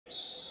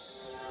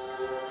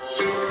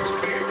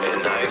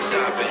I ain't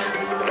stopping.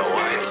 No,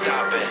 I ain't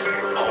stopping.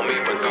 Hold me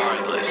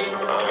regardless.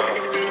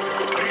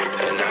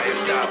 And I ain't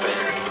stopping.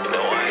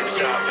 No, I ain't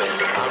stopping.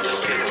 I'm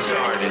just getting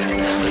started.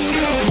 Let's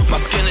go. My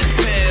skin is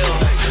pale,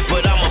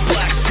 but I'm a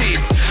black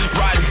sheep.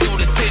 Riding through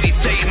the city,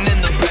 Satan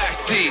in the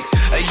backseat.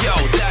 Hey yo,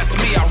 that's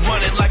me. I run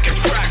it like a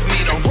track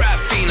meet, a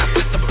rap fiend. I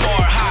set the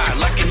bar high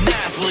like an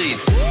athlete.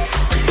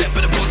 Step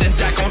in the booth and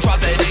Zach gon' drop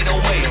that 808.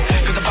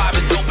 Cause the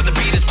vibe is dope and the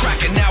beat is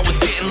cracking. Now it's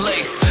getting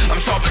laced. I'm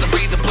sharp as a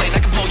razor blade.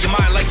 I can blow your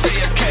mind like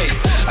JFK.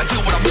 I do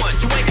what I want.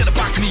 You ain't gonna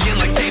box me in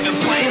like David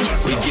Blaine.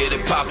 We get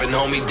it poppin',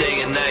 homie,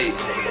 day and night.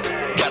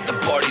 Got the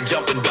party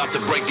jumping, about to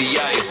break the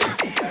ice.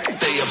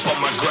 Stay up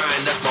on my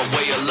grind, that's my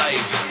way of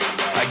life.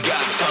 I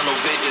got tunnel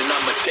vision,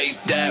 I'ma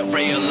chase that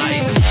ray of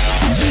light.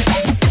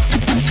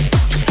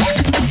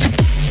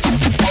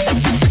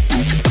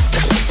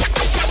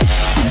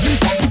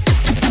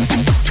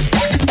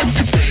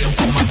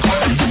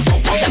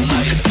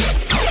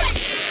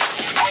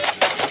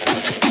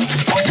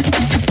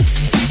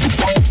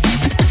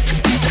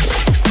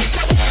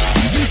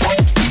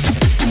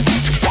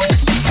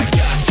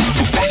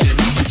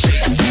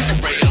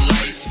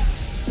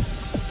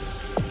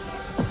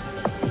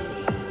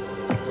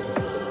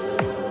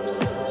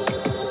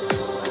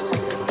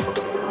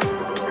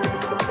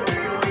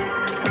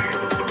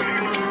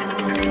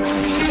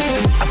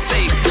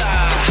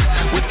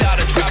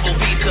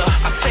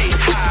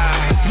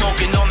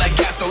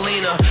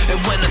 And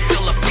when a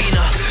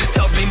Filipina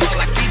tells me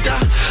Malakita,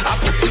 I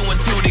put two and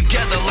two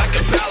together like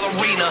a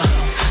ballerina.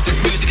 This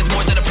music is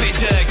more than a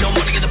paycheck, no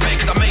money in the bank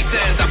cause I make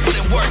sense. I put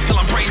in work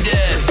till I'm brain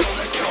dead.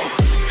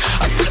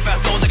 I spit a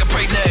fast soul like a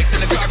break next,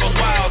 and the crowd goes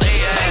wild,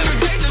 AM,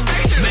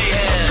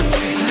 mayhem.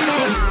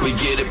 We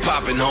get it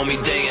poppin', homie,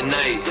 day and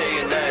night.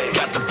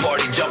 Got the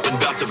party jumping,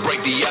 about to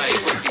break the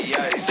ice.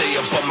 Stay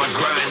up on my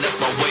grind, that's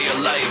my way of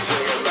life.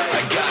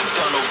 I got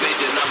tunnel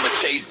vision, I'ma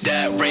chase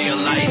that ray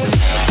of light.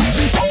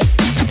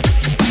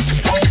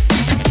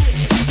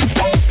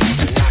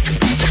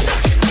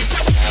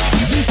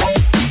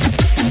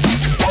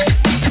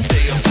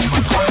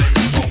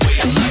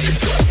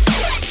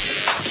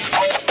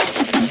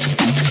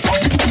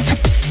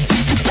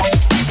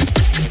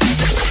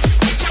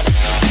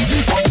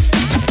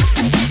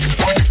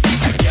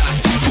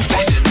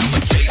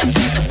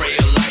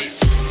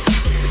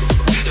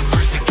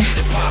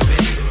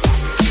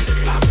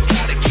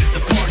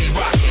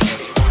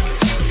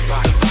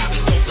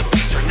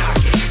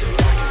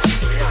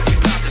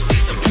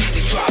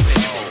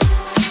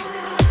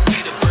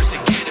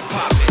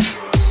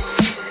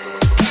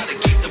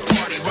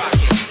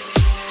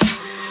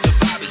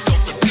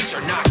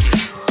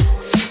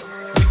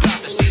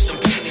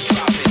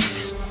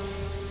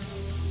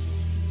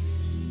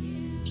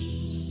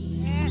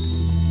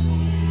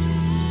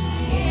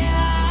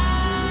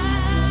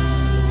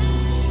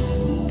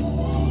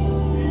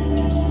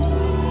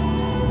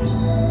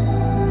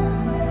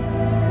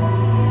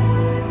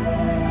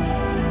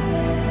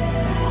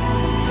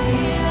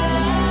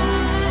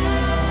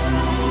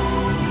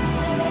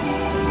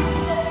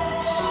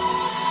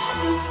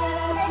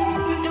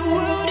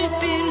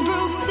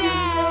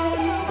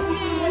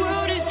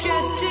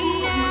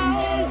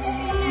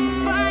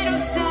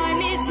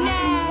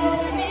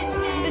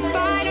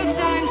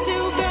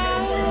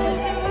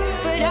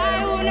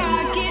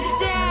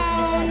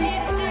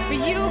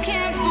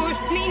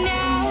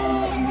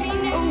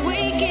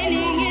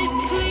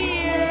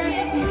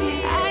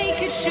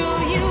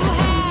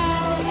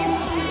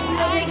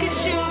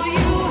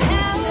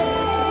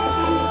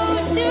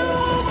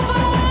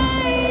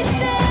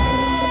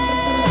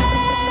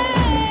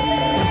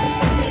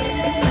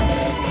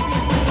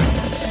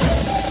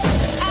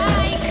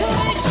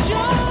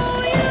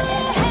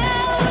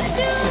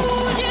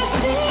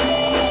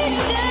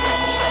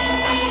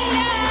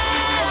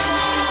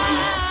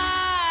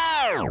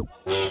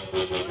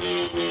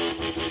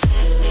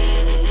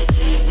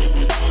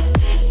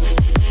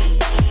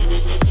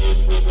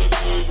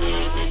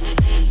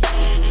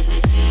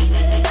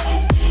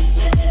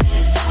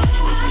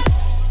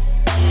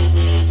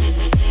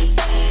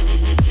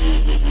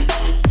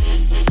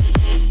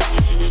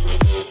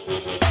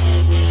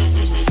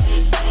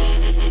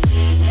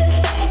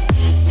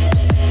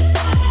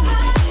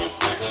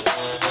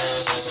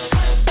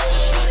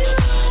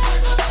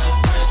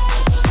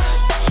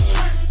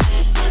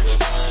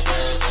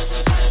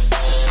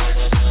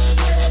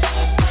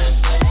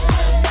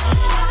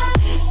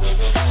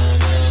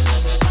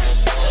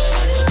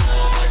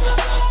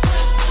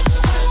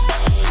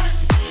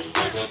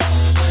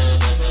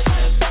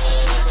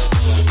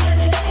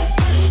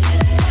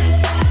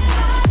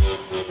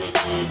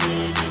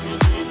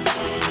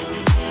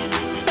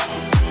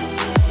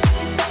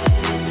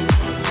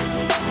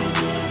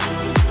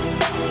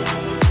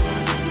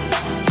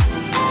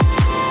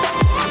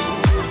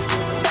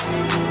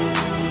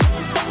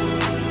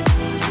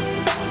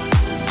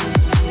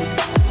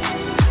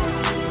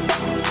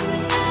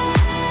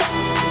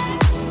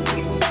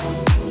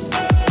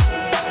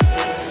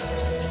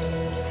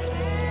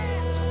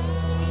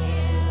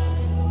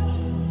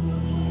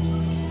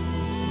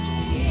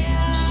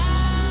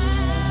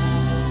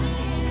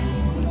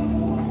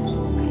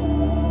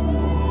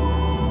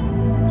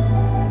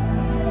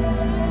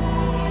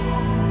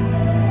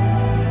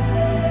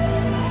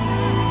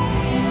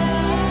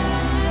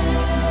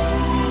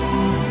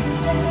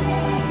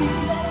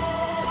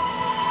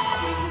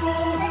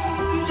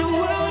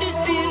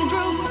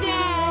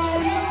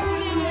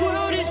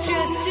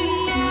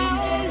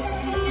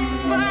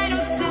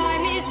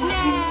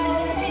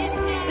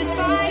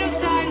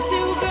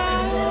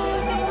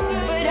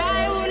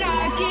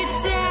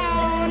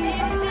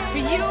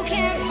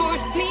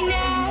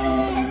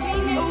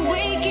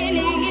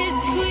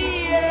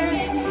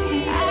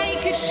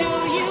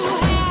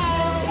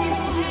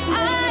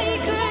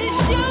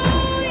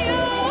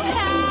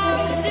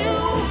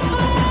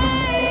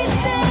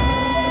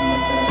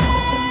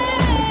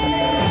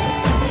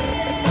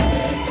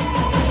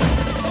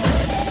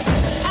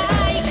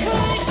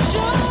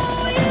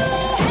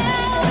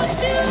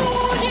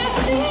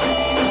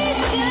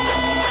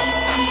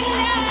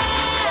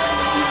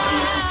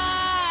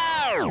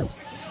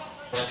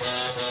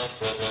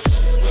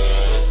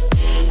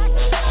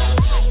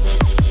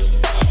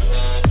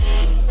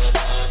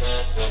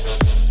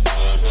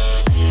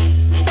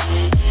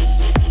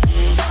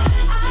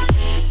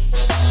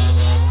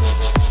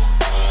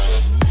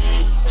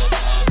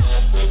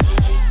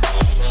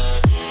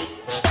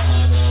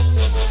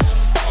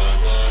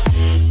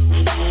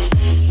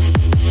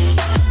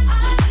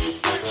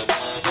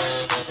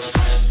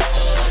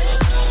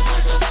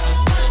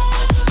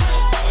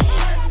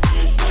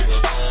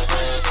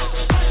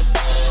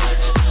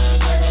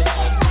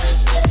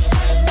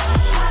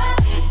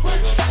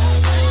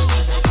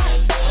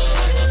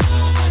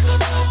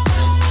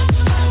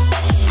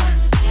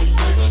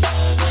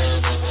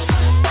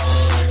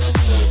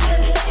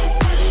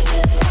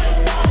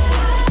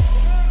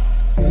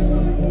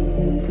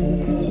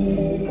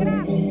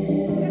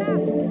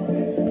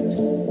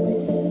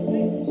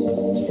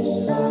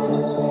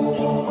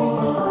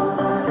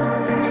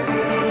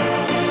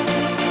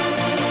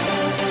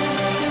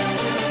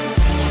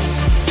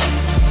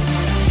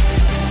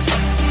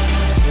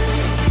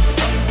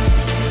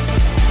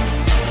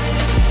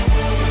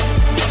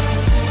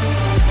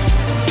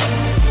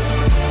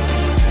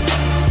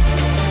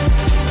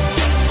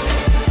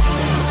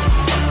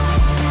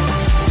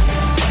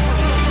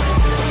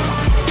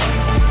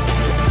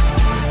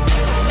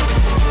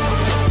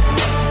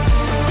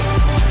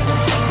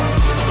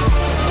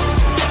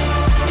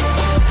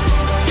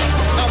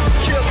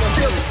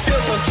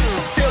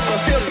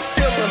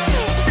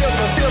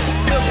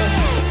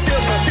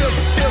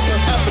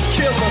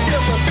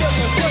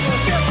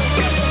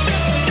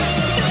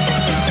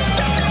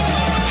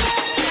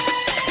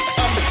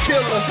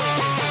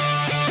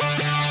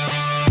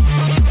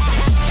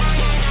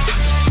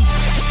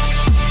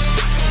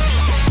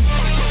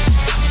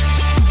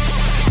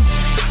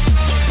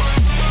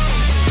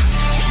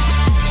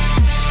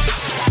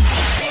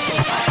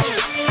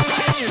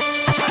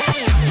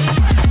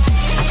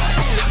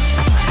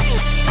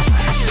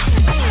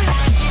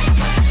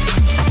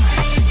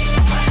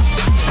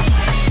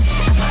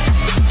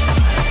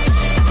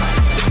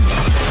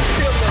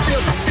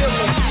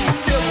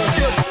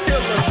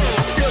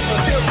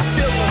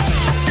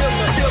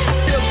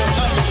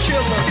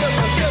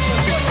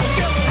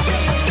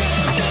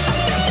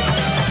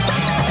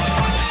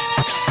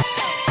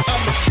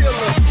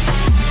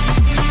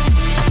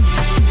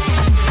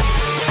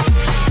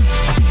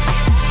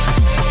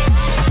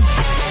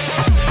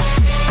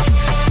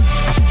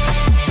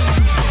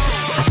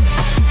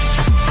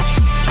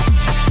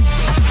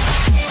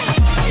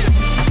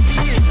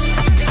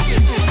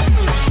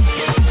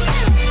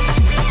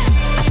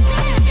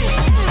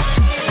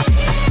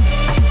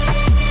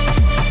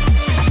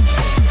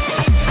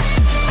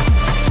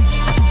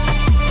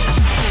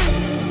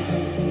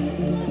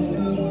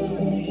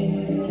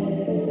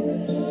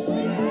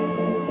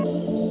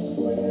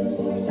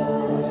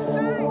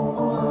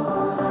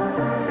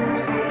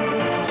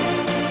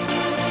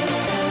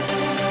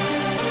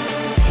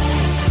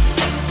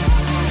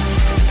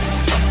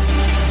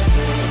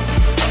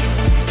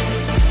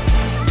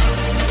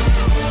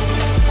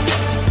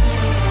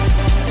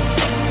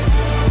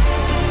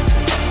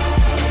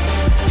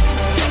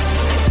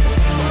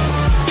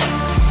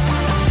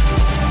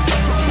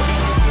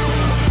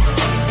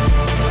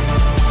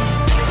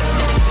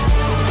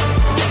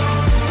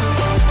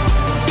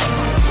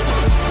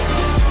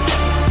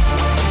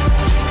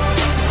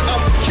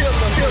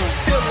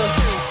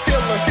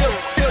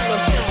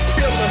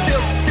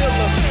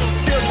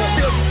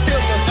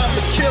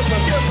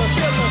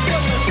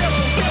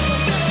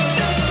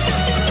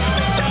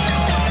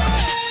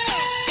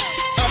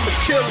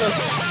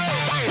 killer.